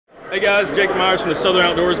Hey guys, Jacob Myers from the Southern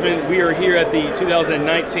Outdoorsmen. We are here at the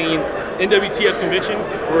 2019 NWTF convention.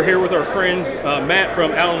 We're here with our friends Matt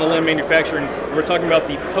from Out on the Limb Manufacturing. We're talking about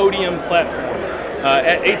the podium platform.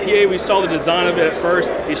 At ATA, we saw the design of it at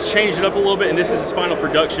first. He's changed it up a little bit, and this is his final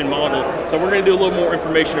production model. So we're going to do a little more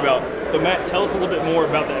information about it. So Matt, tell us a little bit more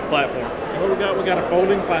about that platform. What we got a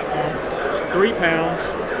folding platform. It's 3 pounds.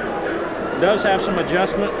 It does have some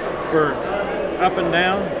adjustment for up and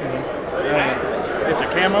down. It's a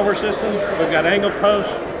cam-over system. We've got angled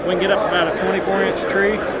posts. We can get up about a 24-inch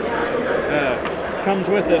tree. Comes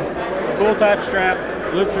with a pull-type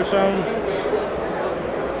strap. Loops are sewn.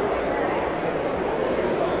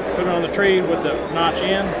 Put it on the tree with the notch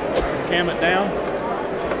in. Cam it down.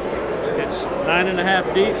 It's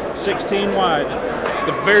 9.5 deep, 16 wide. It's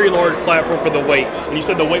a very large platform for the weight. And you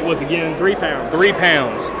said the weight was again? 3 pounds. 3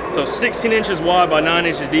 pounds. So 16 inches wide by 9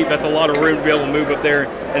 inches deep. That's a lot of room to be able to move up there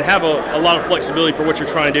and have a lot of flexibility for what you're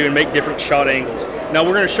trying to do and make different shot angles. Now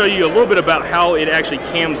we're going to show you a little bit about how it actually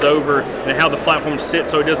cams over and how the platform sits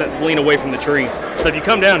so it doesn't lean away from the tree. So if you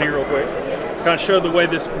come down here real quick, kind of show the way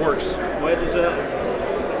this works. Wedges up.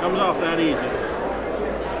 Comes off that easy.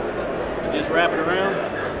 Just wrap it around.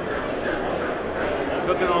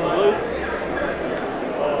 Hook it on the loop.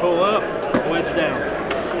 Pull up, wedge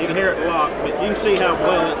down. You can hear it lock, but you can see how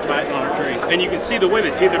well it's biting on a tree. And you can see the way the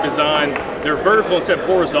teeth are designed, they're vertical instead of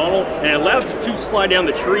horizontal, and it allows it to slide down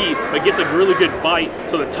the tree, but gets a really good bite,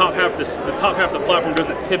 so the top half of the platform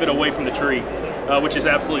doesn't pivot away from the tree, which is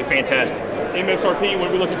absolutely fantastic. MSRP, what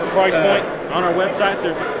are we looking for price point? On our website,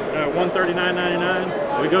 they're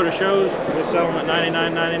 $139.99. We go to shows, we'll sell them at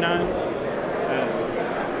 $99.99.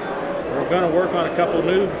 We're going to work on a couple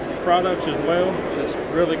new products as well. It's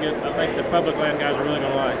really good. I think the public land guys are really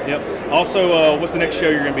going to like. Yep. Also, what's the next show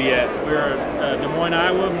you're going to be at? We're at Des Moines,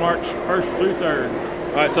 Iowa, March 1st through 3rd.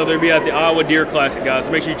 All right, so they'll be at the Iowa Deer Classic, guys.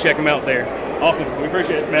 So make sure you check them out there. Awesome. We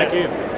appreciate it, Matt. Thank you.